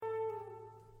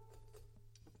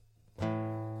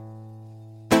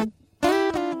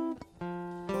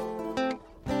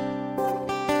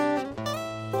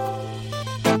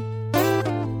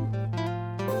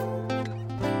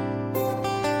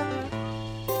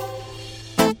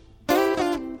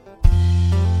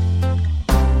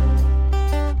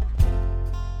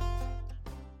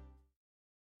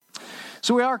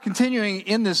So we are continuing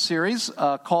in this series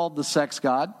called The Sex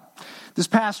God. This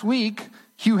past week,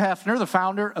 Hugh Hefner, the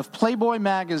founder of Playboy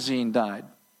magazine, died.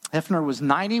 Hefner was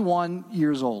 91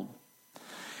 years old.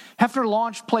 Hefner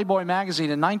launched Playboy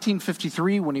magazine in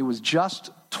 1953 when he was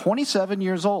just 27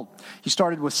 years old. He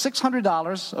started with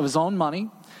 $600 of his own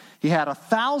money. He had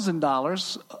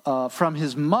 $1,000 from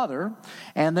his mother,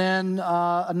 and then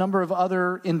a number of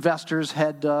other investors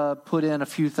had put in a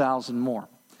few thousand more.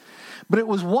 But it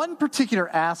was one particular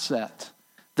asset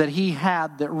that he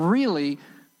had that really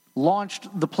launched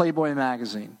the Playboy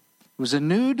magazine. It was a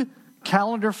nude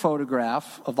calendar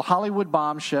photograph of the Hollywood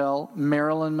bombshell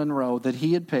Marilyn Monroe that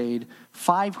he had paid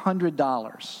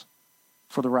 $500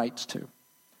 for the rights to.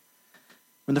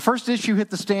 When the first issue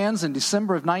hit the stands in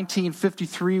December of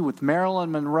 1953 with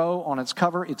Marilyn Monroe on its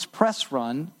cover, its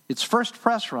first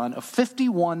press run of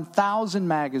 51,000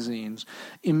 magazines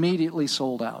immediately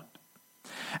sold out.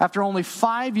 After only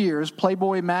 5 years,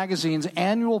 Playboy magazine's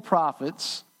annual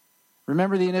profits,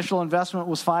 remember the initial investment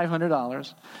was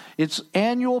 $500, its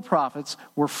annual profits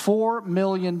were $4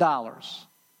 million.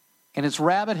 And its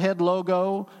rabbit head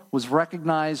logo was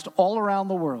recognized all around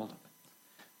the world.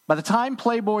 By the time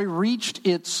Playboy reached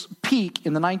its peak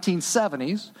in the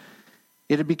 1970s,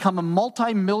 it had become a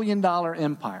multi-million-dollar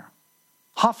empire.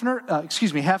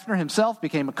 Hefner himself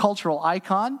became a cultural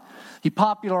icon. He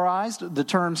popularized the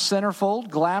term centerfold,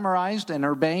 glamorized an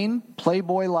urbane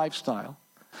Playboy lifestyle.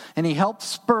 And he helped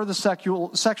spur the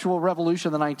sexual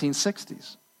revolution of the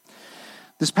 1960s.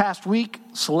 This past week,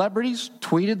 celebrities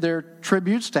tweeted their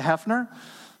tributes to Hefner.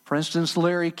 For instance,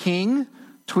 Larry King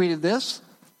tweeted this: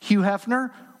 Hugh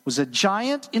Hefner was a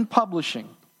giant in publishing,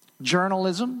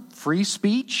 journalism, free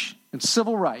speech, and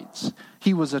civil rights.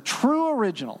 He was a true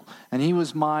original, and he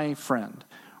was my friend.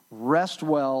 Rest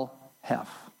well, Hef.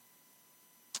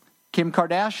 Kim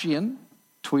Kardashian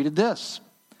tweeted this: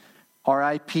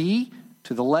 R.I.P.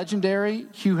 to the legendary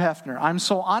Hugh Hefner. I'm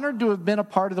so honored to have been a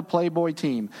part of the Playboy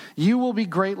team. You will be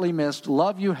greatly missed.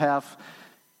 Love you, Hef.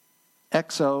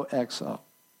 XOXO.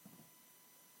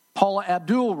 Paula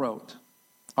Abdul wrote,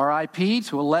 R.I.P.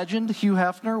 to a legend. Hugh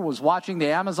Hefner was watching the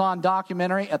Amazon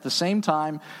documentary at the same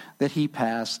time that he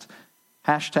passed.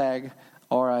 Hashtag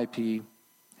R.I.P.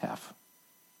 Hef.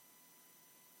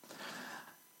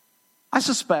 I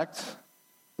suspect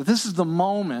that this is the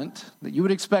moment that you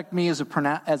would expect me as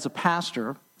a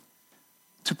pastor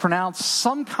to pronounce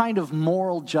some kind of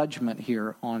moral judgment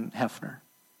here on Hefner.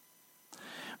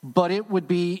 But it would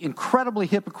be incredibly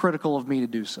hypocritical of me to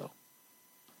do so.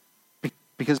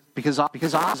 Because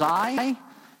I,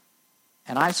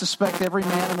 and I suspect every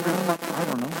man in the room, I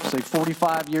don't know, say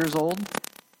 45 years old,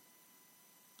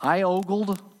 I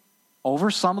ogled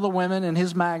over some of the women in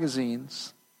his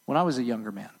magazines when I was a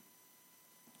younger man.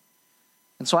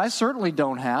 And so I certainly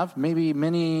don't have, maybe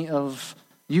many of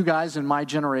you guys in my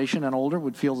generation and older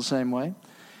would feel the same way,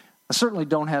 I certainly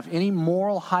don't have any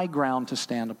moral high ground to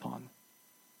stand upon.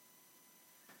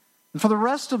 And for the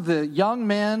rest of the young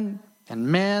men and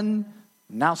men,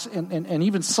 now, and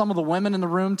even some of the women in the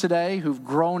room today who've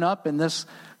grown up in this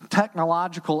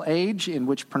technological age in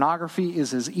which pornography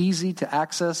is as easy to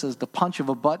access as the punch of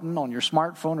a button on your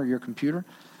smartphone or your computer,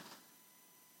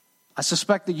 I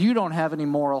suspect that you don't have any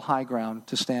moral high ground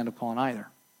to stand upon either.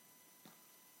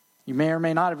 You may or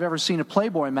may not have ever seen a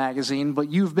Playboy magazine,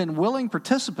 but you've been willing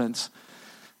participants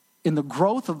in the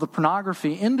growth of the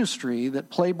pornography industry that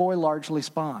Playboy largely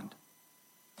spawned.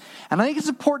 And I think it's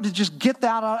important to just get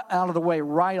that out of the way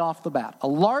right off the bat. A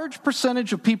large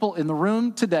percentage of people in the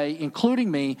room today,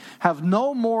 including me, have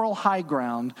no moral high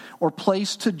ground or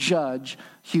place to judge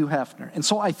Hugh Hefner. And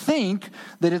so I think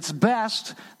that it's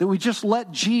best that we just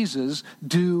let Jesus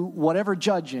do whatever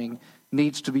judging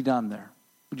needs to be done there.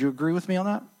 Would you agree with me on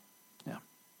that? Yeah.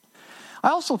 I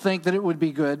also think that it would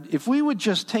be good if we would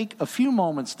just take a few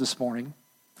moments this morning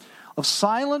of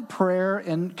silent prayer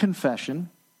and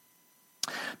confession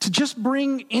to just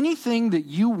bring anything that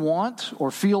you want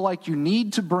or feel like you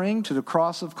need to bring to the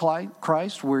cross of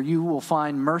Christ, where you will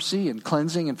find mercy and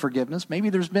cleansing and forgiveness. Maybe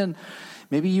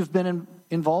you've been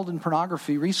involved in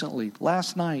pornography recently,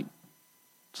 last night,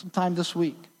 sometime this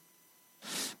week.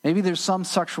 Maybe there's some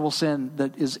sexual sin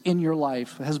that is in your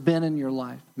life, has been in your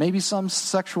life. Maybe some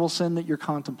sexual sin that you're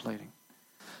contemplating.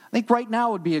 I think right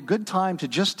now would be a good time to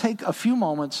just take a few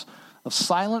moments of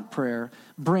silent prayer,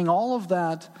 bring all of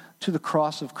that to the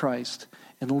cross of Christ,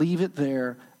 and leave it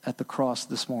there at the cross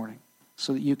this morning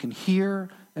so that you can hear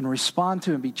and respond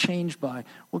to and be changed by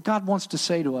what God wants to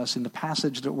say to us in the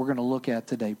passage that we're going to look at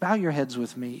today. Bow your heads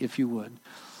with me, if you would.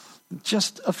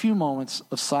 Just a few moments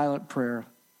of silent prayer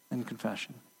and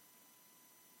confession.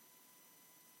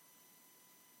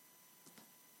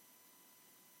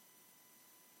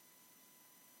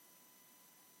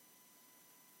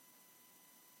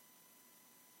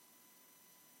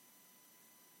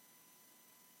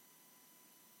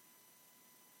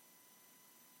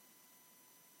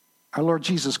 Our Lord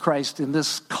Jesus Christ, in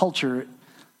this culture, it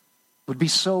would be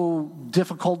so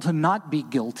difficult to not be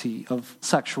guilty of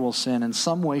sexual sin in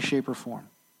some way, shape, or form.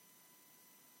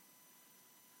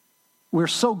 We're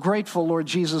so grateful, Lord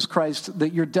Jesus Christ,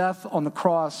 that your death on the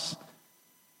cross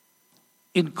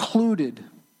included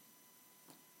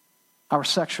our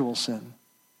sexual sin.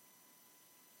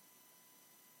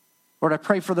 Lord, I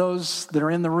pray for those that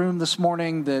are in the room this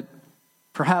morning that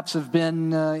perhaps have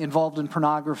been involved in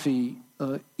pornography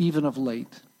even of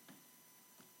late.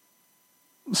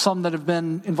 Some that have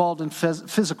been involved in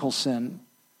physical sin,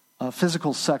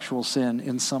 physical sexual sin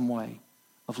in some way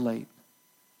of late.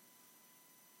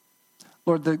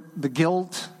 Lord, the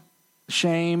guilt, the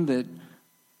shame that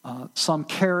some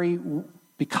carry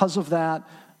because of that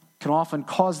can often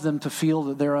cause them to feel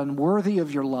that they're unworthy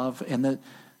of your love, and that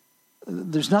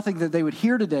there's nothing that they would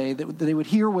hear today that they would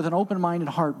hear with an open-minded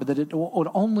heart, but that it would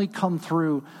only come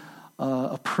through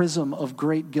a prism of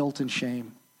great guilt and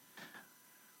shame.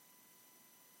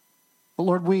 But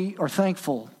Lord, we are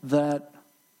thankful that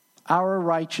our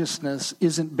righteousness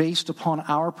isn't based upon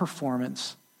our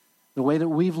performance, the way that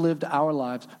we've lived our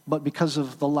lives, but because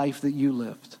of the life that you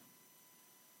lived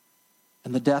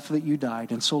and the death that you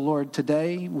died. And so, Lord,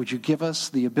 today, would you give us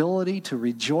the ability to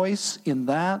rejoice in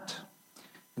that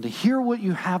and to hear what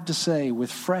you have to say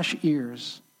with fresh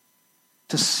ears,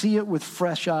 to see it with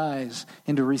fresh eyes,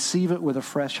 and to receive it with a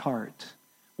fresh heart,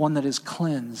 one that is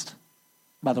cleansed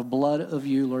by the blood of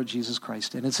you, Lord Jesus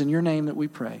Christ. And it's in your name that we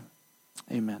pray.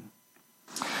 Amen.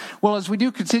 Well, as we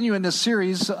do continue in this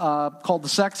series called The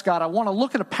Sex God, I want to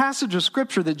look at a passage of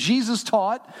Scripture that Jesus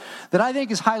taught that I think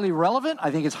is highly relevant.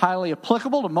 I think it's highly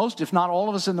applicable to most, if not all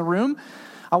of us in the room.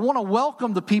 I want to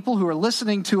welcome the people who are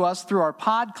listening to us through our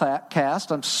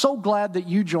podcast. I'm so glad that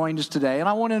you joined us today. And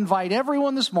I want to invite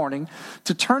everyone this morning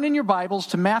to turn in your Bibles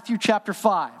to Matthew chapter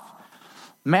 5.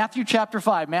 Matthew chapter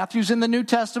 5. Matthew's in the New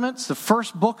Testament. It's the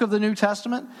first book of the New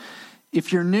Testament.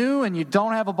 If you're new and you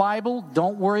don't have a Bible,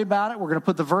 don't worry about it. We're going to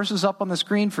put the verses up on the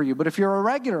screen for you. But if you're a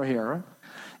regular here,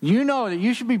 you know that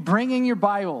you should be bringing your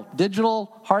Bible,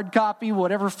 digital, hard copy,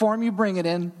 whatever form you bring it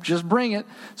in, just bring it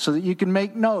so that you can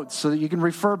make notes, so that you can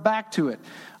refer back to it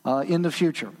in the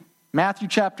future. Matthew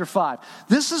chapter 5.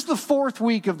 This is the fourth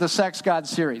week of the Sex God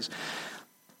series.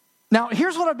 Now,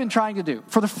 here's what I've been trying to do.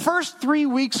 For the first 3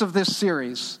 weeks of this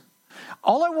series,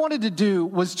 all I wanted to do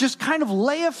was just kind of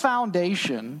lay a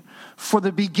foundation for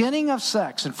the beginning of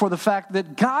sex and for the fact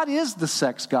that God is the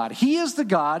sex God. He is the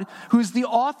God who is the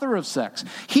author of sex.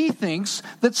 He thinks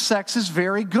that sex is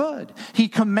very good. He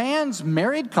commands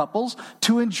married couples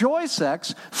to enjoy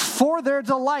sex for their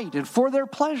delight and for their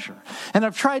pleasure. And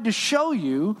I've tried to show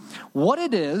you what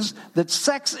it is that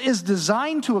sex is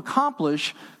designed to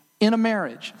accomplish in a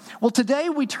marriage. Well, today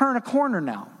we turn a corner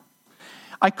now.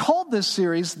 I called this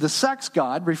series The Sex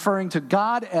God, referring to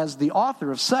God as the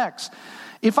author of sex.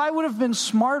 If I would have been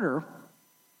smarter,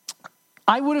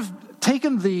 I would have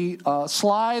taken the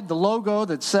slide, the logo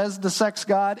that says The Sex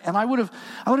God, and I would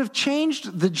have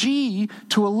changed the G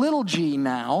to a little g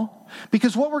now,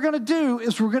 because what we're going to do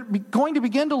is we're going to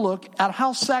begin to look at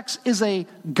how sex is a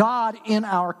god in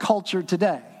our culture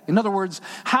today. In other words,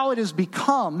 how it has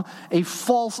become a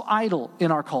false idol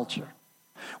in our culture.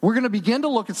 We're going to begin to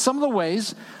look at some of the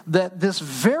ways that this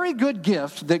very good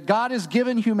gift that God has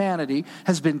given humanity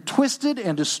has been twisted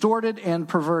and distorted and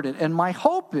perverted. And my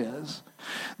hope is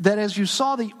that as you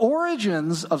saw the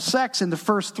origins of sex in the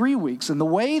first 3 weeks and the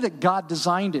way that God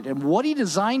designed it and what he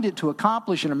designed it to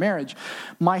accomplish in a marriage,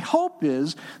 my hope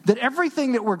is that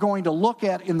everything that we're going to look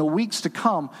at in the weeks to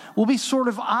come will be sort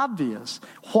of obvious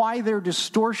why they're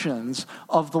distortions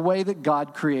of the way that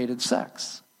God created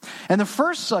sex. And the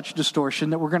first such distortion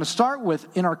that we're going to start with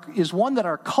is one that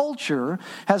our culture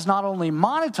has not only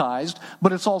monetized,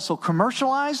 but it's also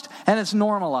commercialized and it's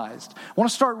normalized. I want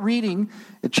to start reading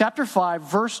at chapter 5,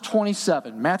 verse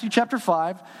 27. Matthew chapter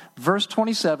 5, verse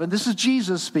 27. This is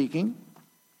Jesus speaking.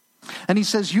 And he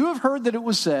says, "You have heard that it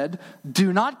was said,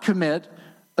 'Do not commit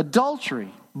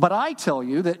adultery.' But I tell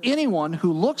you that anyone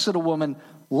who looks at a woman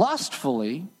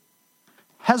lustfully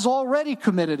has already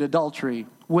committed adultery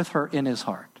with her in his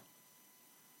heart.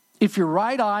 If your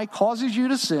right eye causes you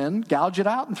to sin, gouge it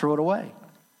out and throw it away.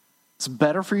 It's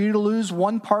better for you to lose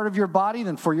one part of your body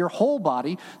than for your whole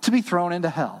body to be thrown into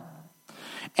hell.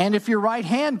 And if your right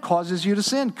hand causes you to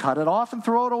sin, cut it off and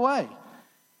throw it away.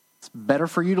 It's better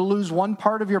for you to lose one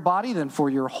part of your body than for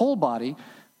your whole body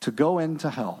to go into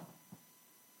hell."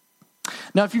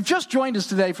 Now, if you've just joined us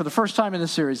today for the first time in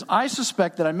this series, I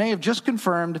suspect that I may have just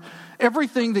confirmed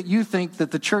everything that you think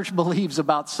that the church believes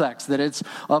about sex, that it's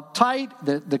uptight,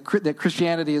 that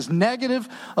Christianity is negative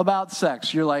about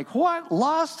sex. You're like, what?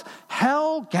 Lust?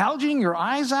 Hell? Gouging your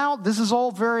eyes out? This is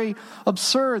all very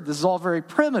absurd. This is all very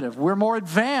primitive. We're more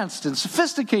advanced and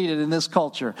sophisticated in this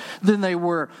culture than they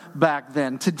were back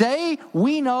then. Today,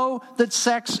 we know that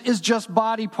sex is just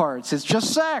body parts. It's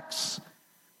just sex.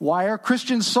 Why are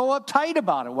Christians so uptight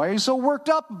about it? Why are you so worked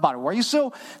up about it? Why are you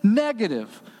so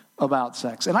negative about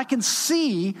sex? And I can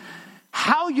see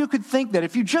how you could think that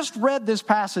if you just read this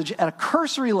passage at a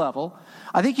cursory level,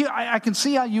 I can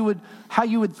see how you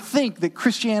would think that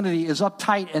Christianity is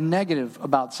uptight and negative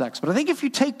about sex. But I think if you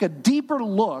take a deeper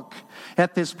look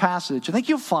at this passage, I think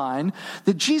you'll find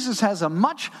that Jesus has a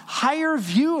much higher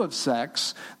view of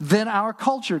sex than our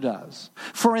culture does.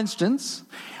 For instance,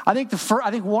 I think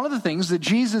one of the things that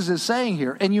Jesus is saying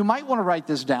here, and you might want to write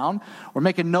this down or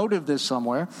make a note of this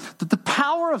somewhere, that the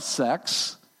power of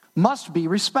sex must be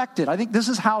respected. I think this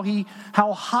is how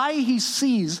high he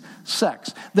sees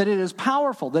sex, that it is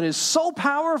powerful, that it is so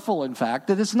powerful, in fact,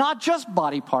 that it's not just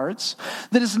body parts,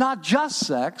 that it's not just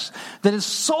sex, that it's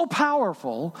so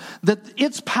powerful that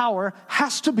its power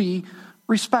has to be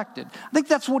respected. I think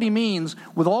that's what he means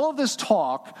with all of this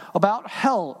talk about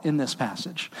hell in this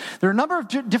passage. There are a number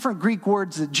of different Greek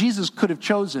words that Jesus could have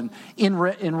chosen in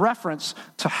reference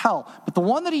to hell, but the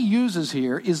one that he uses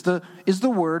here is the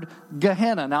word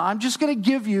Gehenna. Now, I'm just going to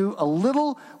give you a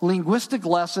little linguistic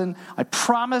lesson. I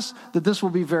promise that this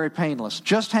will be very painless.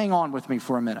 Just hang on with me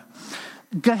for a minute.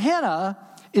 Gehenna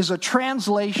is a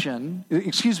transliteration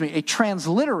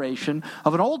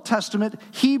of an Old Testament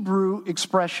Hebrew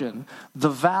expression, the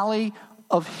Valley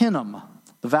of Hinnom.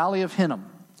 The Valley of Hinnom.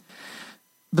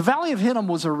 The Valley of Hinnom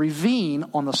was a ravine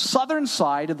on the southern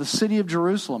side of the city of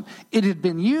Jerusalem. It had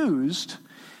been used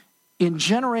in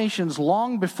generations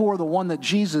long before the one that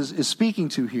Jesus is speaking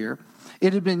to here.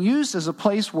 It had been used as a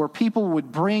place where people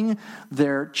would bring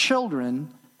their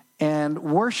children and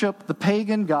worship the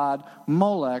pagan god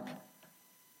Molech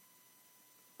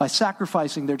by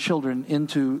sacrificing their children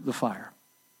into the fire.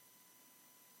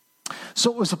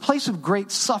 So it was a place of great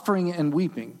suffering and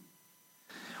weeping.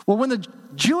 Well, when the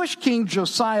Jewish king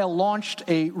Josiah launched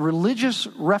a religious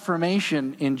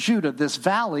reformation in Judah, this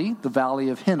valley, the Valley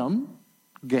of Hinnom,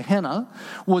 Gehenna,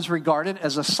 was regarded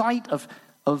as a site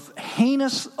of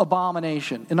heinous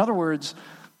abomination. In other words,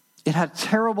 it had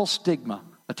terrible stigma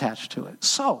attached to it.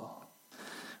 So,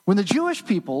 when the Jewish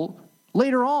people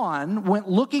later on went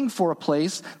looking for a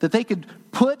place that they could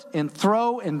put and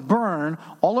throw and burn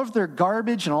all of their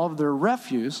garbage and all of their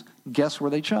refuse, guess where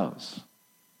they chose?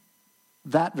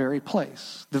 That very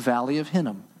place, the Valley of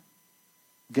Hinnom,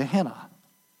 Gehenna.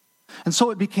 And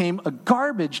so it became a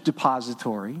garbage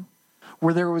depository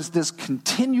where there was this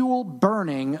continual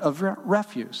burning of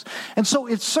refuse. And so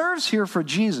it serves here for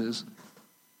Jesus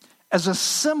as a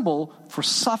symbol for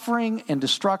suffering and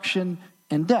destruction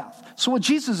and death. So what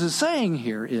Jesus is saying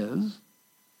here is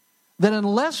that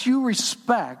unless you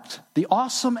respect the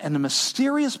awesome and the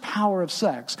mysterious power of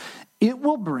sex, it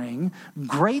will bring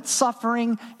great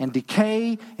suffering and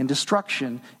decay and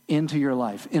destruction into your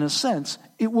life. In a sense,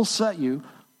 it will set you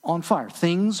on fire.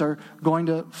 Things are going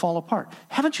to fall apart.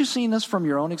 Haven't you seen this from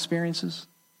your own experiences,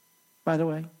 by the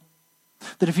way?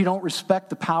 That if you don't respect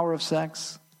the power of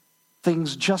sex,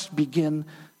 things just begin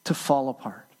to fall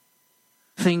apart.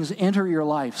 Things enter your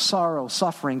life. Sorrow,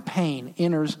 suffering, pain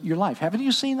enters your life. Haven't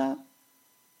you seen that?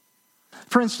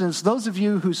 For instance, those of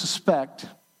you who suspect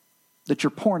that you're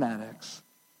porn addicts,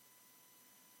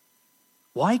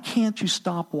 why can't you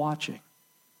stop watching?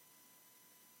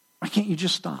 Why can't you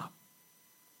just stop?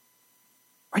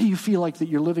 Why do you feel like that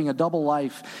you're living a double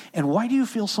life? And why do you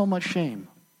feel so much shame?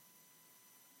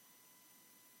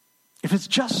 If it's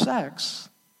just sex,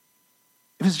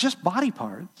 if it's just body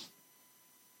parts,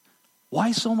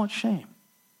 why so much shame?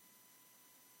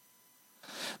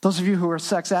 Those of you who are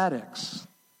sex addicts,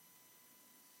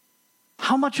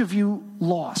 how much have you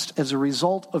lost as a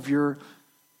result of your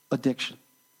addiction?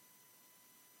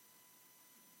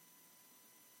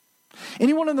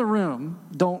 Anyone in the room,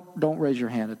 don't raise your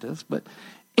hand at this, but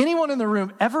anyone in the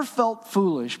room ever felt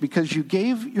foolish because you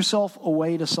gave yourself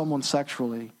away to someone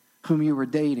sexually whom you were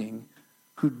dating,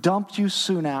 who dumped you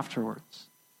soon afterwards,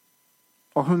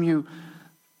 or whom you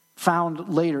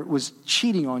found later was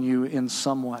cheating on you in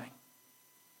some way?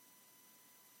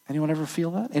 Anyone ever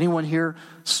feel that? Anyone here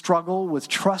struggle with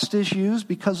trust issues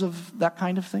because of that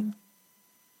kind of thing?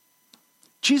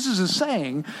 Jesus is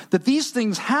saying that these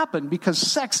things happen because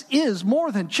sex is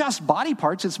more than just body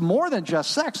parts. It's more than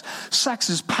just sex. Sex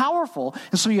is powerful,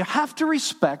 and so you have to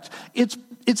respect its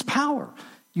power.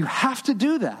 You have to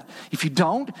do that. If you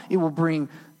don't, it will bring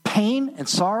pain and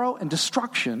sorrow and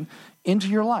destruction into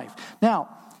your life. Now,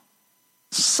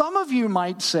 some of you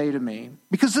might say to me,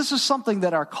 because this is something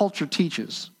that our culture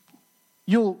teaches,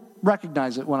 you'll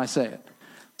recognize it when I say it.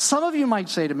 Some of you might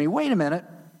say to me, wait a minute,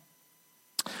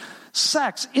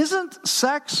 isn't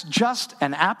sex just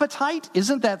an appetite?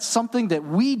 Isn't that something that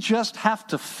we just have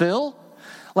to fill?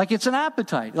 Like it's an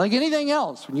appetite, like anything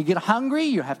else. When you get hungry,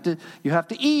 you have to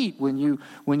eat. When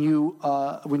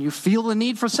you feel the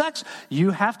need for sex,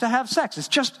 you have to have sex. It's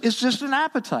just an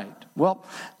appetite. Well,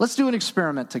 let's do an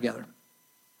experiment together.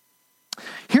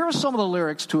 Here are some of the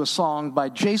lyrics to a song by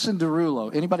Jason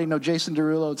Derulo. Anybody know Jason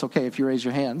Derulo? It's okay if you raise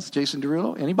your hands. Jason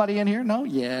Derulo? Anybody in here? No?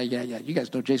 Yeah. You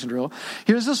guys know Jason Derulo.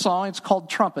 Here's a song. It's called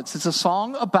Trumpets. It's a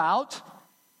song about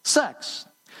sex.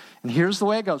 And here's the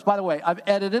way it goes. By the way, I've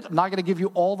edited. I'm not going to give you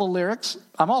all the lyrics.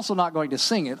 I'm also not going to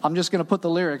sing it. I'm just going to put the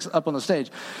lyrics up on the stage.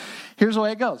 Here's the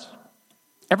way it goes.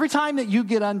 Every time that you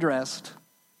get undressed,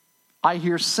 I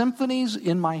hear symphonies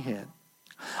in my head.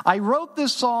 I wrote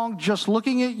this song just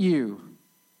looking at you.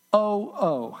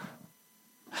 Oh.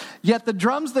 Yet the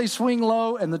drums, they swing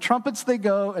low, and the trumpets, they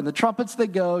go, and the trumpets, they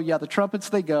go. Yeah, the trumpets,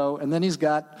 they go. And then he's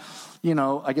got,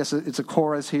 I guess it's a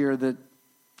chorus here that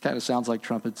kind of sounds like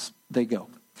trumpets, they go.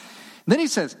 Then he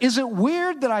says, is it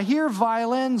weird that I hear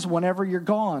violins whenever you're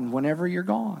gone, whenever you're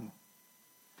gone?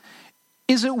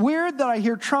 Is it weird that I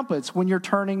hear trumpets when you're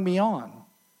turning me on?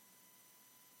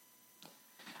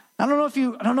 I don't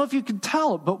know if you can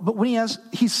tell, but when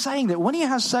he's saying that when he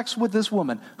has sex with this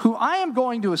woman, who I am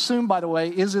going to assume, by the way,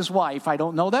 is his wife. I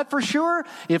don't know that for sure.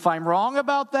 If I'm wrong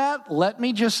about that, let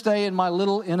me just stay in my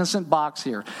little innocent box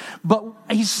here. But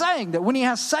he's saying that when he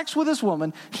has sex with this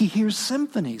woman, he hears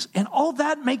symphonies. And all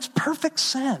that makes perfect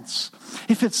sense.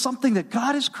 If it's something that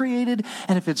God has created,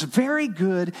 and if it's very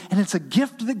good, and it's a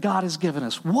gift that God has given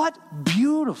us. What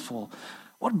beautiful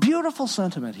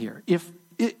sentiment here.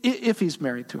 If he's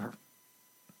married to her.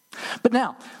 But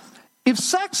now, if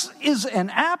sex is an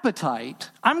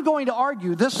appetite, I'm going to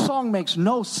argue this song makes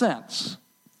no sense.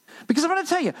 Because I'm going to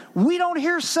tell you, we don't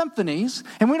hear symphonies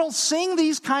and we don't sing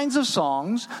these kinds of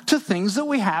songs to things that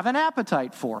we have an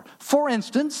appetite for. For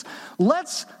instance,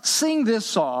 let's sing this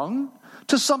song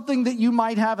to something that you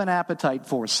might have an appetite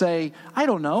for. Say, I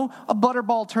don't know, a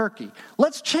butterball turkey.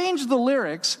 Let's change the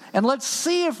lyrics and let's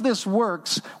see if this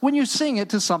works when you sing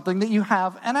it to something that you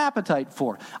have an appetite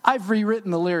for. I've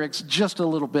rewritten the lyrics just a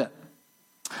little bit.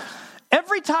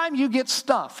 Every time you get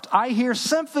stuffed, I hear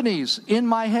symphonies in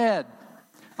my head.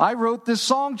 I wrote this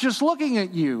song just looking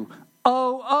at you.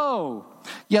 Oh.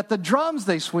 Yet the drums,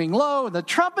 they swing low, and the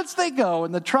trumpets, they go,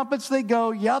 and the trumpets, they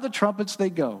go. Yeah, the trumpets, they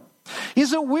go.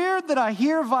 Is it weird that I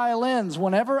hear violins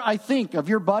whenever I think of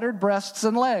your buttered breasts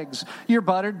and legs? Your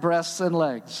buttered breasts and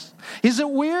legs. Is it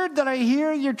weird that I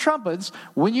hear your trumpets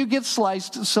when you get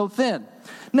sliced so thin?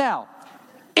 Now,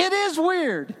 it is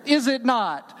weird, is it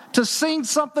not, to sing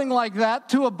something like that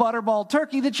to a butterball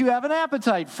turkey that you have an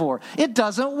appetite for? It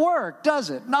doesn't work, does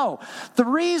it? No. The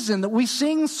reason that we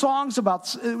sing songs about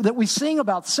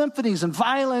symphonies and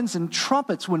violins and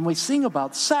trumpets when we sing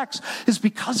about sex is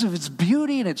because of its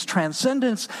beauty and its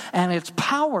transcendence and its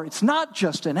power. It's not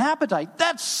just an appetite.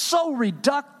 That's so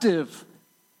reductive.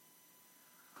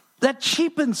 That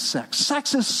cheapens sex.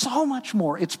 Sex is so much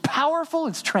more. It's powerful,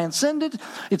 it's transcendent,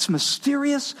 it's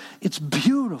mysterious, it's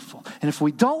beautiful. And if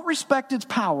we don't respect its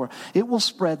power, it will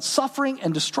spread suffering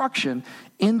and destruction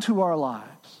into our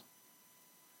lives.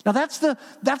 Now that's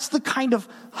the kind of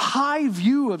high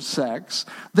view of sex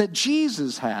that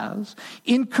Jesus has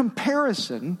in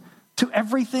comparison to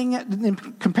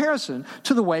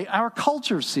the way our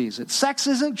culture sees it. Sex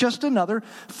isn't just another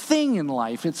thing in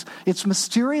life. It's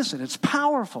mysterious and it's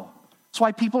powerful. That's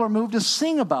why people are moved to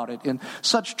sing about it in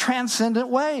such transcendent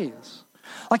ways.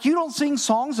 Like you don't sing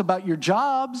songs about your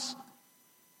jobs.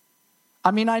 I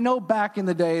mean, I know back in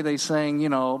the day they sang,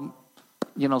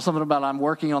 something about I'm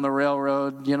working on the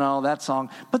railroad, that song.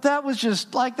 But that was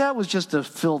just to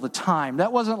fill the time.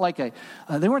 That wasn't like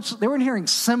they weren't hearing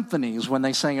symphonies when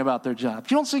they sang about their job.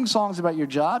 You don't sing songs about your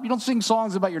job. You don't sing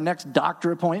songs about your next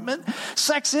doctor appointment.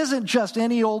 Sex isn't just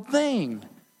any old thing.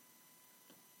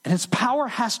 And its power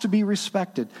has to be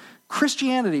respected.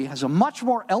 Christianity has a much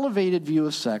more elevated view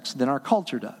of sex than our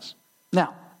culture does.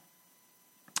 Now,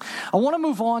 I want to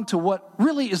move on to what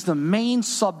really is the main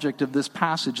subject of this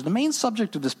passage. The main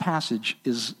subject of this passage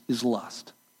is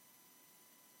lust.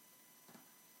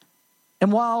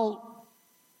 And while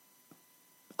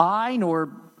I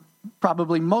nor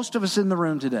probably most of us in the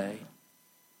room today,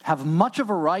 have much of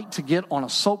a right to get on a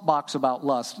soapbox about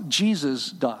lust. Jesus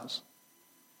does.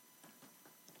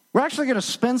 We're actually going to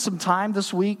spend some time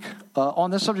this week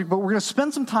on this subject, but we're going to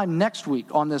spend some time next week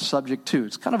on this subject too.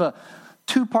 It's kind of a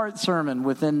two-part sermon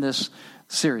within this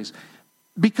series.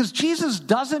 Because Jesus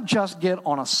doesn't just get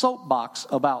on a soapbox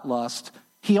about lust,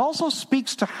 he also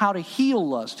speaks to how to heal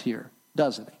lust here,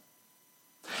 doesn't he?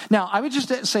 Now, I would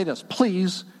just say this,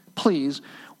 please,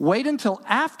 wait until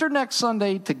after next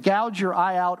Sunday to gouge your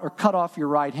eye out or cut off your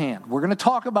right hand. We're going to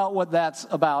talk about what that's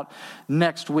about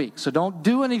next week. So don't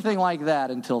do anything like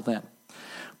that until then.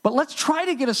 But let's try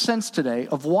to get a sense today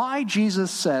of why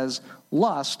Jesus says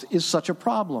lust is such a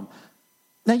problem.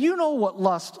 Now, you know what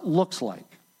lust looks like,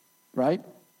 right?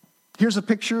 Here's a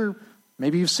picture.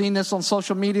 Maybe you've seen this on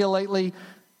social media lately.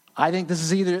 I think this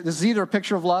is either a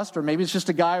picture of lust, or maybe it's just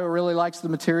a guy who really likes the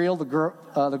material the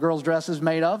girl's dress is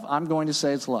made of. I'm going to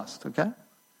say it's lust, okay?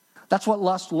 That's what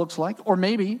lust looks like. Or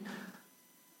maybe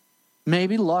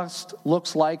lust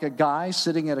looks like a guy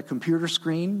sitting at a computer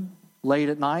screen late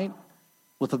at night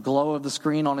with the glow of the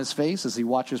screen on his face as he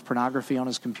watches pornography on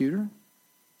his computer.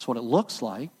 That's what it looks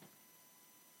like.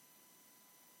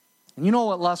 And you know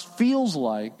what lust feels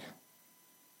like,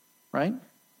 right?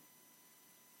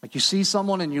 Like you see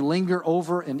someone and you linger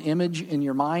over an image in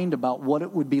your mind about what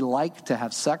it would be like to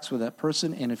have sex with that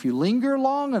person. And if you linger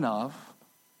long enough,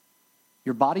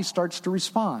 your body starts to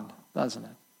respond, doesn't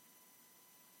it?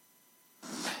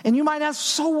 And you might ask,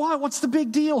 so what? What's the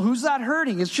big deal? Who's that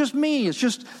hurting? It's just me. It's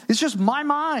just my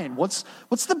mind. What's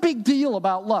the big deal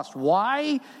about lust?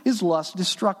 Why is lust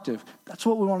destructive? That's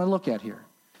what we want to look at here.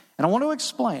 And I want to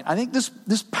explain. I think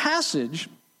this passage,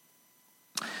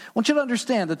 I want you to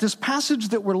understand that this passage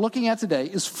that we're looking at today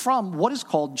is from what is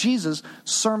called Jesus'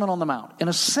 Sermon on the Mount. And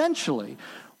essentially,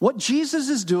 what Jesus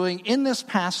is doing in this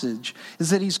passage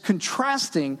is that he's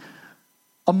contrasting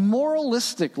a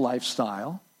moralistic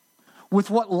lifestyle with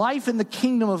what life in the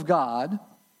kingdom of God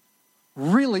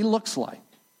really looks like.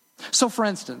 So, for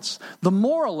instance, the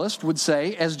moralist would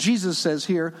say, as Jesus says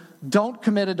here, don't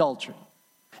commit adultery.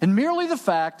 And merely the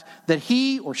fact that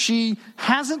he or she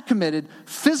hasn't committed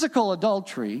physical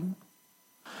adultery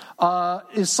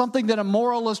is something that a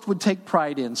moralist would take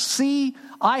pride in. See,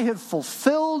 I have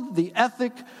fulfilled the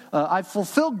ethic, I've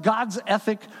fulfilled God's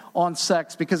ethic on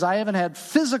sex because I haven't had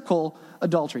physical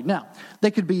adultery. Now, they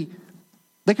could be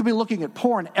looking at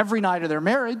porn every night of their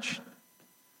marriage.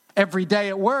 Every day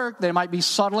at work, they might be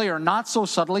subtly or not so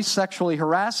subtly sexually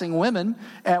harassing women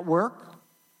at work.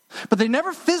 But they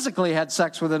never physically had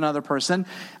sex with another person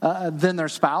than their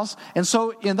spouse. And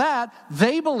so in that,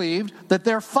 they believed that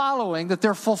they're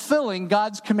fulfilling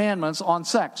God's commandments on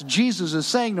sex. Jesus is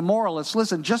saying to moralists,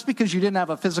 listen, just because you didn't have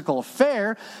a physical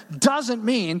affair doesn't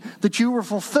mean that you were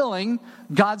fulfilling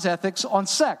God's ethics on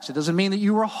sex. It doesn't mean that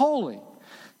you were holy.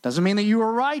 It doesn't mean that you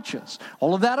were righteous.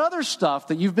 All of that other stuff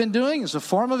that you've been doing is a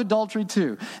form of adultery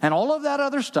too. And all of that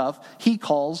other stuff he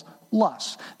calls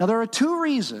lust. Now, there are two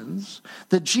reasons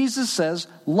that Jesus says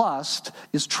lust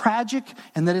is tragic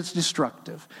and that it's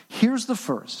destructive. Here's the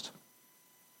first.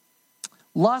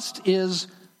 Lust is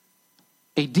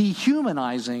a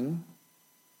dehumanizing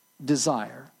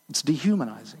desire. It's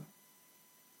dehumanizing.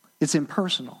 It's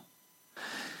impersonal.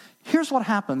 Here's what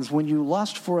happens when you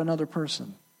lust for another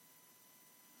person.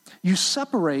 You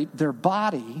separate their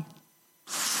body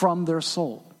from their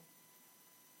soul.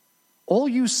 All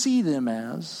you see them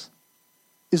as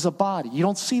is a body. You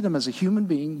don't see them as a human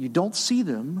being. You don't see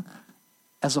them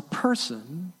as a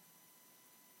person.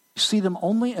 You see them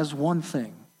only as one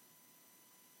thing.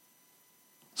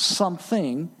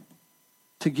 Something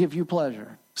to give you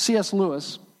pleasure. C.S.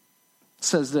 Lewis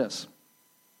says this: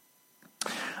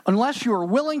 unless you are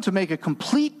willing to make a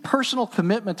complete personal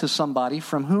commitment to somebody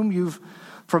from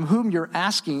whom you're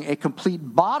asking a complete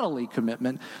bodily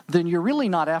commitment, then you're really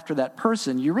not after that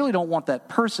person. You really don't want that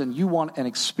person. You want an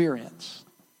experience.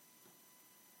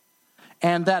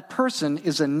 And that person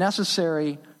is a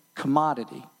necessary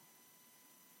commodity.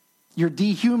 You're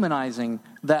dehumanizing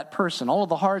that person. All of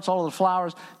the hearts, all of the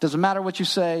flowers, doesn't matter what you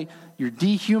say, you're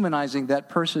dehumanizing that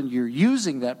person. You're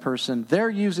using that person.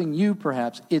 They're using you,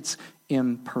 perhaps. It's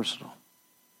impersonal.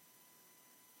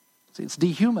 See, it's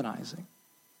dehumanizing.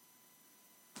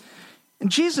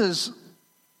 And Jesus,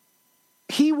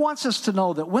 he wants us to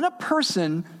know that when a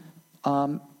person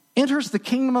enters the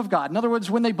kingdom of God, in other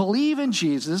words, when they believe in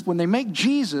Jesus, when they make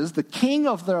Jesus the king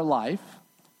of their life,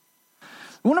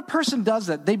 when a person does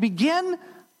that, they begin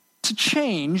to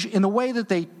change in the way that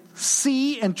they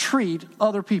see and treat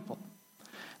other people.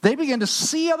 They begin to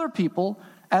see other people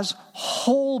as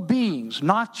whole beings,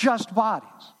 not just bodies.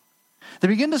 They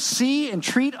begin to see and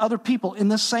treat other people in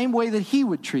the same way that he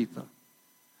would treat them.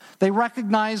 They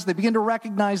begin to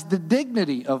recognize the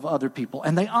dignity of other people,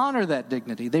 and they honor that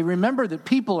dignity. They remember that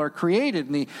people are created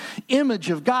in the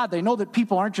image of God. They know that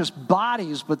people aren't just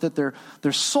bodies, but that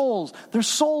they're souls. They're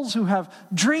souls who have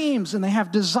dreams, and they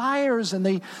have desires, and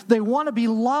they want to be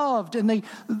loved, and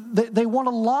they want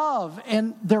to love,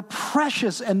 and they're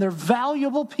precious, and they're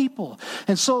valuable people.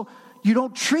 And so you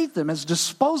don't treat them as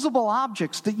disposable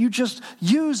objects that you just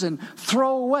use and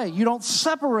throw away. You don't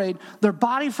separate their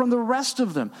body from the rest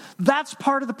of them. That's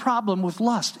part of the problem with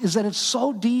lust, is that it's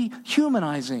so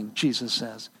dehumanizing, Jesus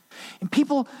says. And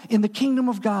people in the kingdom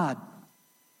of God,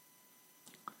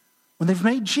 when they've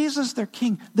made Jesus their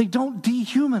king, they don't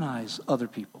dehumanize other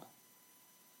people.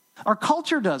 Our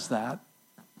culture does that.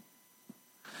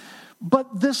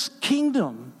 But this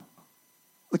kingdom,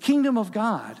 the kingdom of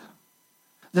God,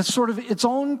 that's sort of its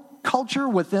own culture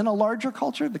within a larger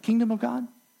culture, the kingdom of God,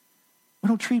 we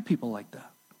don't treat people like that.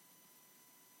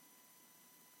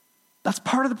 That's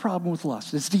part of the problem with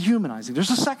lust. It's dehumanizing. There's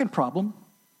a second problem.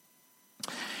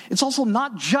 It's also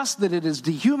not just that it is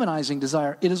dehumanizing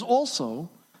desire, it is also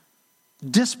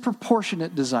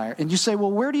disproportionate desire. And you say,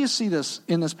 well, where do you see this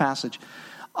in this passage?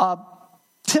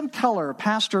 Tim Keller, a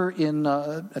pastor in,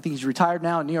 I think he's retired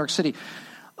now in New York City,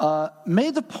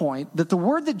 made the point that the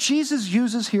word that Jesus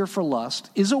uses here for lust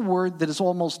is a word that is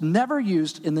almost never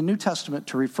used in the New Testament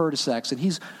to refer to sex. And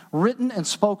he's written and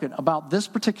spoken about this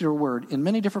particular word in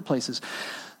many different places.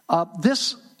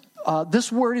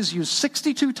 This word is used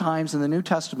 62 times in the New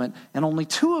Testament, and only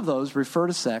 2 of those refer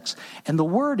to sex. And the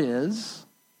word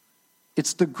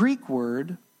it's the Greek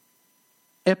word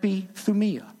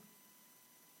epithumia.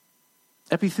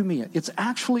 Epithumia. It's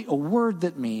actually a word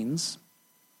that means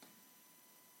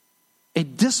a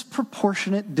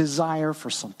disproportionate desire for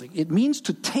something. It means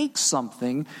to take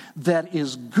something that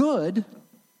is good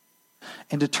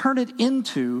and to turn it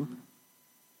into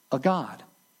a god.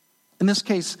 In this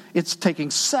case, it's taking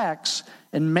sex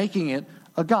and making it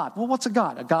a god. Well, what's a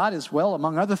god? A god is, well,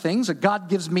 among other things, a god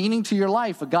gives meaning to your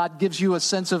life. A god gives you a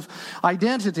sense of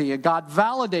identity. A god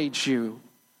validates you.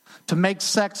 To make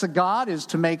sex a god is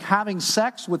to make having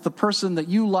sex with the person that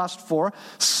you lust for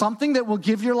something that will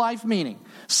give your life meaning.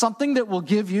 Something that will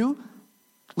give you,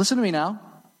 listen to me now,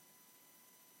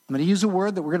 I'm going to use a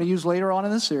word that we're going to use later on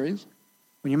in this series.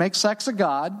 When you make sex a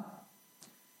god,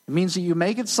 it means that you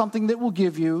make it something that will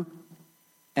give you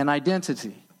an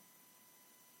identity.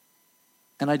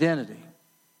 An identity.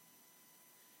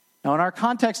 Now, in our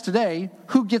context today,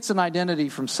 who gets an identity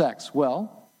from sex?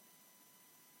 Well,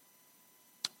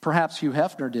 perhaps Hugh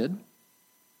Hefner did.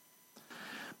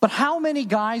 But how many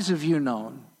guys have you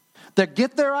known that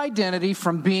get their identity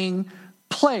from being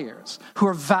players, who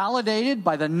are validated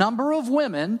by the number of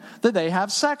women that they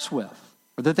have sex with,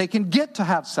 or that they can get to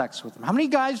have sex with them? How many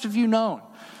guys have you known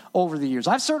over the years?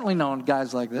 I've certainly known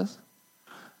guys like this,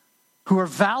 who are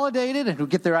validated and who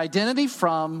get their identity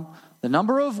from the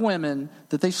number of women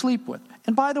that they sleep with.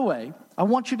 And by the way, I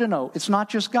want you to know, it's not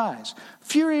just guys.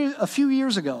 A few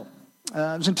years ago, it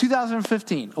was in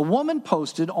 2015, a woman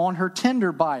posted on her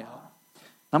Tinder bio.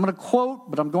 I'm going to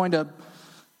quote, but I'm going to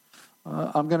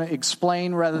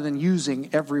explain rather than using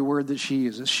every word that she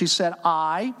uses. She said,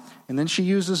 and then she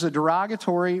uses a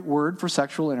derogatory word for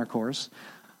sexual intercourse.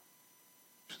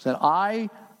 She said, I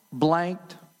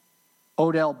blanked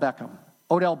Odell Beckham.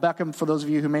 Odell Beckham, for those of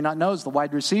you who may not know, is the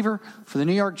wide receiver for the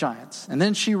New York Giants. And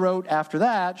then she wrote after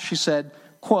that, she said,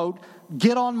 quote,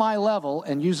 get on my level,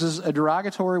 and uses a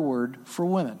derogatory word for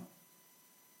women.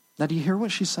 Now, do you hear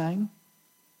what she's saying?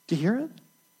 Do you hear it?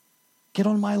 Get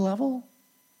on my level?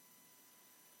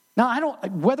 Now,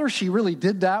 whether she really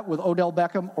did that with Odell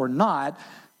Beckham or not,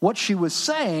 what she was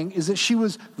saying is that she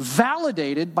was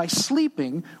validated by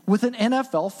sleeping with an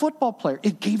NFL football player.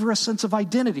 It gave her a sense of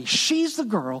identity. She's the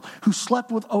girl who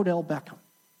slept with Odell Beckham.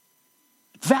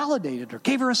 Validated her,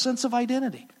 gave her a sense of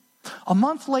identity. A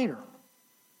month later,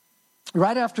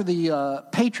 right after the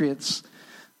Patriots,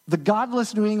 the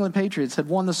godless New England Patriots had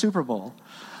won the Super Bowl,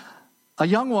 a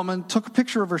young woman took a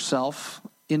picture of herself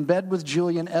in bed with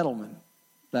Julian Edelman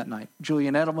that night.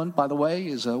 Julian Edelman, by the way,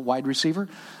 is a wide receiver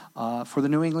for the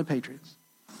New England Patriots.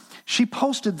 She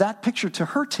posted that picture to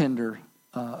her Tinder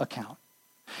account,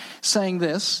 saying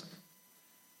this,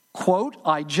 quote,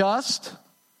 I just,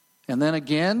 and then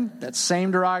again, that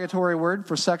same derogatory word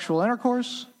for sexual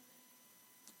intercourse,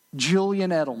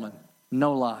 Julian Edelman,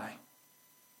 no lie.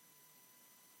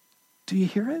 Do you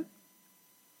hear it?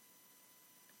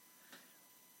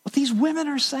 What these women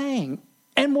are saying,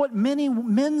 and what many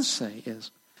men say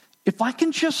is, if I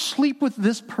can just sleep with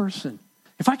this person,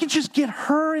 If I can just get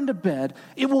her into bed,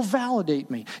 it will validate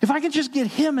me. If I can just get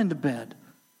him into bed,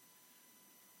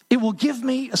 it will give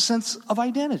me a sense of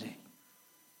identity.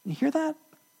 You hear that?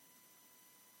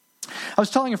 I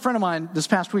was telling a friend of mine this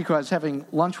past week who I was having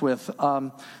lunch with, I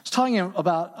was telling him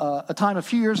about a time a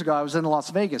few years ago I was in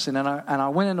Las Vegas, and I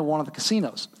went into one of the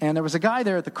casinos. And there was a guy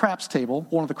there at the craps table,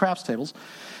 one of the craps tables,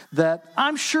 that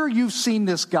I'm sure you've seen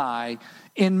this guy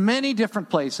in many different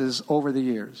places over the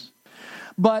years.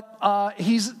 But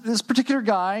this particular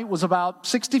guy was about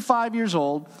 65 years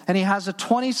old, and he has a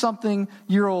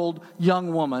 20-something-year-old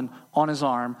young woman on his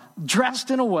arm, dressed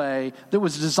in a way that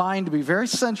was designed to be very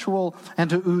sensual and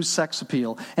to ooze sex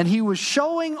appeal. And he was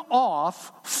showing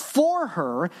off for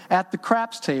her at the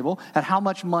craps table at how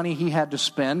much money he had to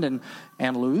spend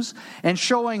and lose, and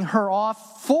showing her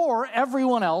off for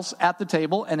everyone else at the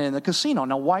table and in the casino.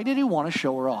 Now, why did he want to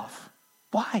show her off?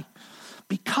 Why?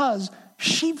 Because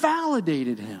she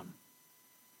validated him.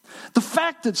 The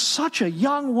fact that such a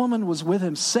young woman was with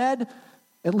him said,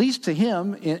 at least to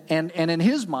him, and in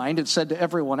his mind, it said to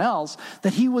everyone else,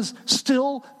 that he was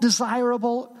still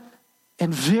desirable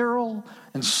and virile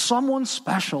and someone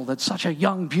special, that such a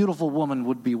young, beautiful woman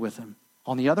would be with him.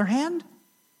 On the other hand,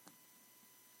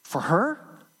 for her,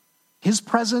 his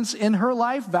presence in her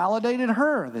life validated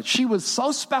her, that she was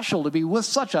so special to be with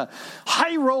such a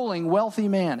high-rolling, wealthy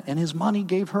man, and his money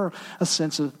gave her a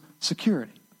sense of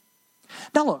security.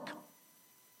 Now look,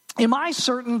 am I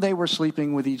certain they were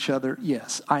sleeping with each other?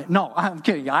 Yes. No, I'm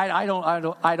kidding. I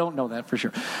don't know that for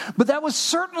sure. But that was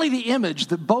certainly the image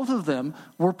that both of them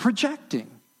were projecting.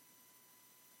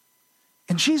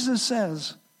 And Jesus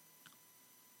says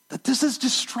that this is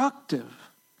destructive.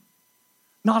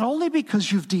 Not only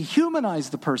because you've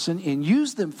dehumanized the person and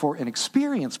used them for an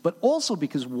experience, but also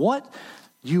because what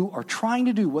you are trying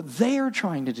to do, what they are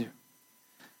trying to do,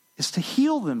 is to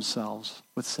heal themselves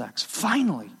with sex.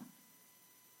 Finally,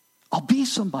 I'll be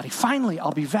somebody. Finally,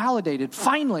 I'll be validated.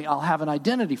 Finally, I'll have an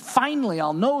identity. Finally,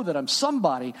 I'll know that I'm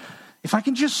somebody if I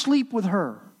can just sleep with her,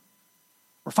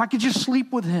 or if I could just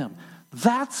sleep with him.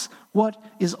 That's what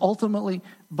is ultimately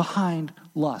behind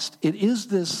lust. It is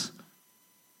this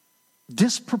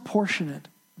disproportionate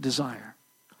desire.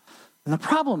 And the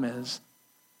problem is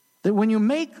that when you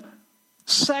make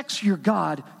sex your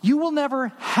God, you will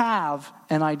never have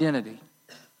an identity.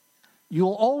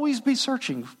 You'll always be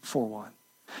searching for one.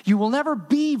 You will never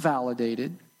be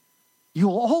validated.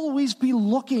 You'll always be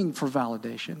looking for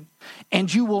validation.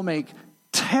 And you will make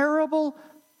terrible,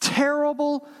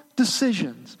 terrible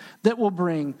decisions that will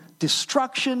bring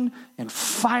destruction and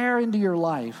fire into your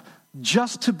life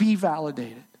just to be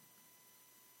validated.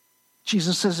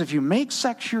 Jesus says if you make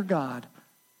sex your God,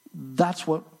 that's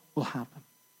what will happen.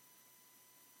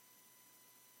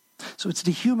 So it's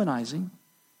dehumanizing,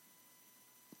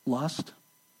 lust,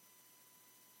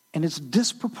 and it's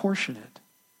disproportionate.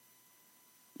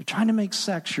 You're trying to make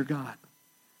sex your God.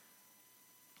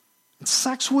 And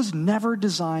sex was never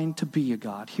designed to be a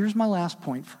God. Here's my last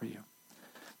point for you.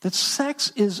 That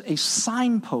sex is a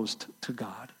signpost to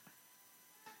God.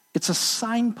 It's a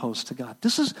signpost to God.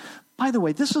 By the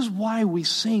way, this is why we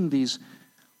sing these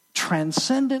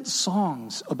transcendent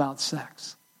songs about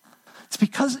sex. It's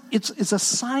because it's a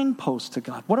signpost to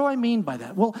God. What do I mean by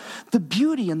that? Well, the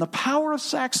beauty and the power of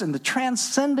sex and the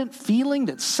transcendent feeling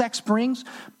that sex brings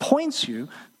points you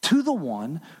to the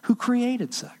one who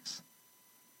created sex.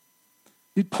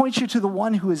 It points you to the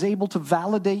one who is able to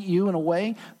validate you in a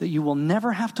way that you will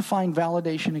never have to find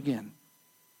validation again.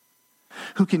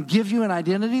 Who can give you an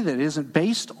identity that isn't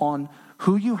based on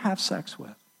who you have sex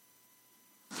with.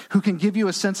 Who can give you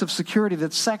a sense of security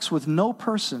that sex with no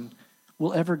person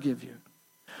will ever give you.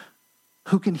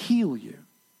 Who can heal you.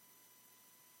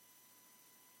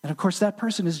 And of course, that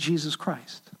person is Jesus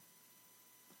Christ,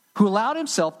 who allowed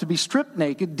himself to be stripped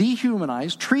naked,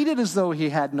 dehumanized, treated as though he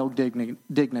had no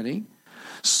dignity,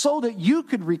 so that you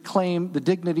could reclaim the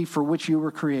dignity for which you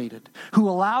were created, who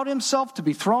allowed himself to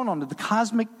be thrown onto the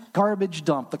cosmic garbage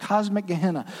dump, the cosmic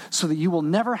Gehenna, so that you will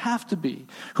never have to be,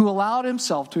 who allowed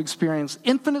himself to experience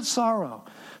infinite sorrow,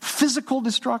 physical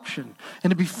destruction,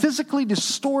 and to be physically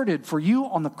distorted for you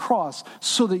on the cross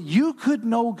so that you could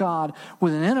know God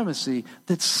with an intimacy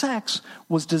that sex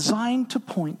was designed to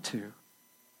point to.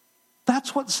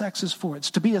 That's what sex is for.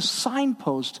 It's to be a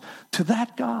signpost to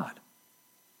that God.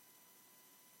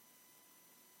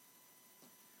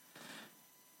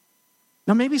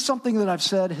 Now, maybe something that I've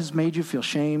said has made you feel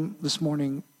shame this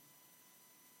morning.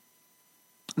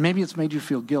 Maybe it's made you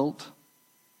feel guilt.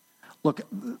 Look,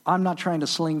 I'm not trying to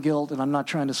sling guilt and I'm not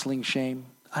trying to sling shame.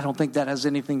 I don't think that has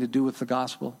anything to do with the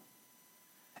gospel.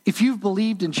 If you've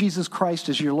believed in Jesus Christ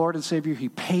as your Lord and Savior, He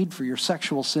paid for your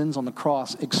sexual sins on the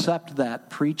cross. Accept that,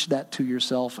 preach that to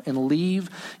yourself, and leave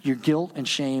your guilt and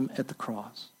shame at the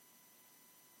cross.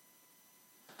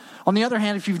 On the other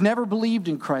hand, if you've never believed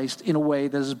in Christ in a way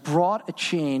that has brought a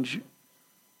change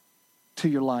to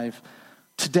your life,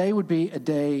 today would be a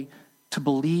day to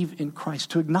believe in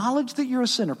Christ, to acknowledge that you're a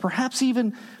sinner, perhaps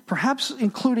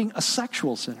including a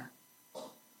sexual sinner.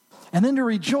 And then to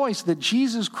rejoice that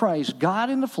Jesus Christ, God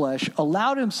in the flesh,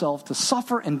 allowed himself to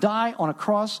suffer and die on a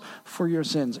cross for your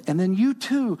sins. And then you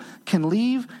too can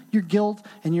leave your guilt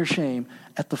and your shame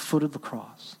at the foot of the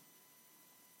cross.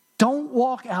 Don't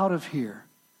walk out of here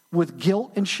with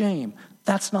guilt and shame.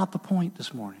 That's not the point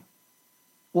this morning.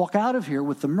 Walk out of here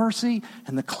with the mercy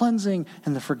and the cleansing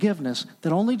and the forgiveness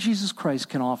that only Jesus Christ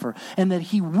can offer and that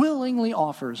he willingly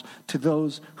offers to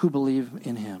those who believe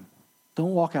in him.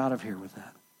 Don't walk out of here with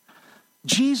that.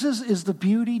 Jesus is the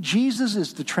beauty. Jesus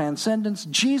is the transcendence.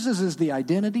 Jesus is the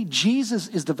identity. Jesus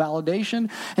is the validation.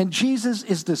 And Jesus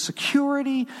is the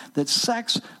security that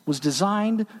sex was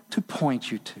designed to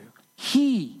point you to.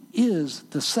 He is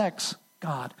the sex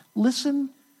God.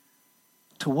 Listen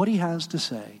to what he has to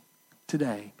say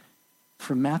today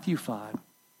from Matthew 5.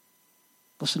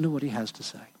 Listen to what he has to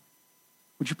say.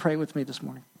 Would you pray with me this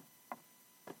morning?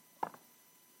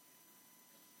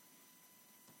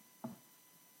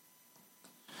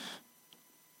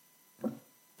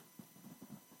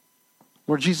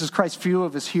 Lord Jesus Christ, few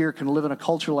of us here can live in a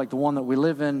culture like the one that we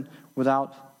live in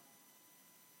without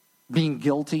being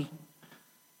guilty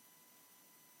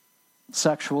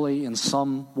sexually in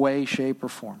some way, shape, or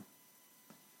form.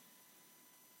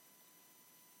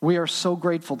 We are so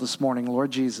grateful this morning,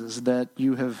 Lord Jesus, that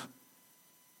your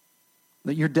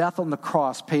death on the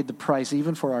cross paid the price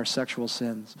even for our sexual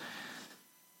sins.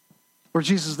 Lord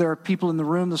Jesus, there are people in the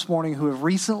room this morning who have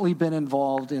recently been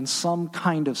involved in some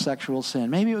kind of sexual sin.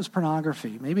 Maybe it was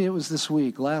pornography. Maybe it was this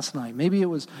week, last night. Maybe it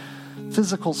was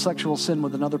physical sexual sin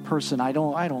with another person. I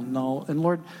don't know. And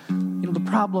Lord, the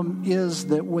problem is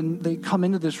that when they come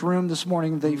into this room this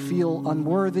morning, they feel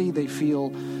unworthy. They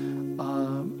feel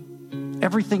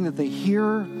everything that they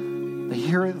hear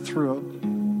it through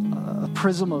a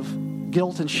prism of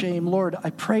guilt and shame. Lord,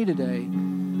 I pray today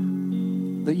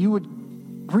that you would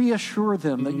reassure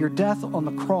them that your death on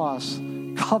the cross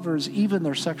covers even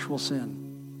their sexual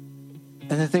sin.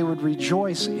 And that they would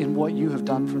rejoice in what you have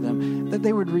done for them. That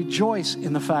they would rejoice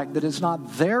in the fact that it's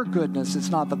not their goodness, it's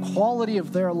not the quality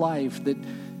of their life that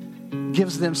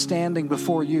gives them standing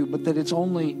before you, but that it's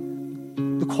only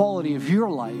the quality of your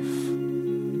life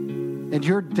and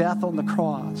your death on the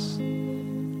cross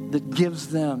that gives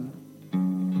them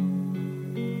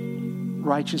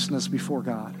righteousness before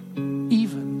God,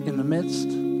 even in the midst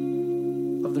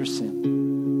of their sin.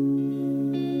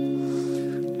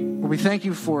 Lord, we thank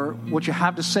you for what you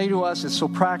have to say to us. It's so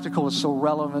practical, it's so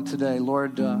relevant today.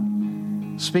 Lord,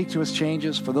 speak to us, change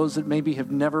us. For those that maybe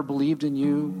have never believed in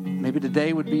you, maybe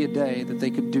today would be a day that they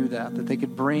could do that they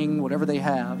could bring whatever they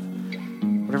have,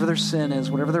 whatever their sin is,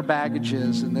 whatever their baggage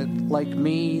is, and that like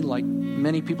me, like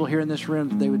many people here in this room,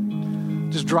 that they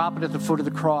would just drop it at the foot of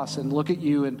the cross and look at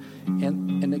you and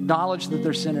acknowledge that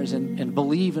they're sinners and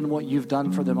believe in what you've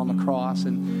done for them on the cross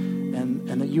and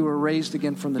that you were raised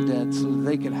again from the dead so that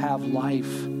they could have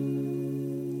life,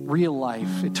 real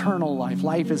life, eternal life,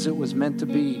 life as it was meant to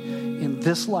be in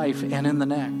this life and in the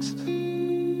next.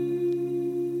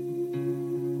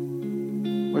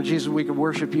 Lord Jesus, we could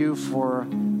worship you for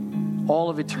all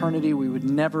of eternity. We would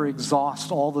never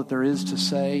exhaust all that there is to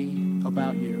say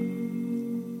about you.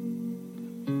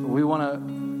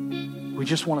 We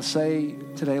just want to say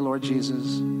today, Lord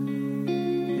Jesus,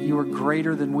 that you are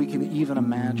greater than we can even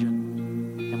imagine.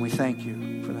 And we thank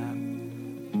you for that.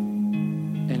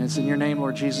 And it's in your name,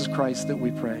 Lord Jesus Christ, that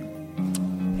we pray.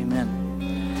 Amen.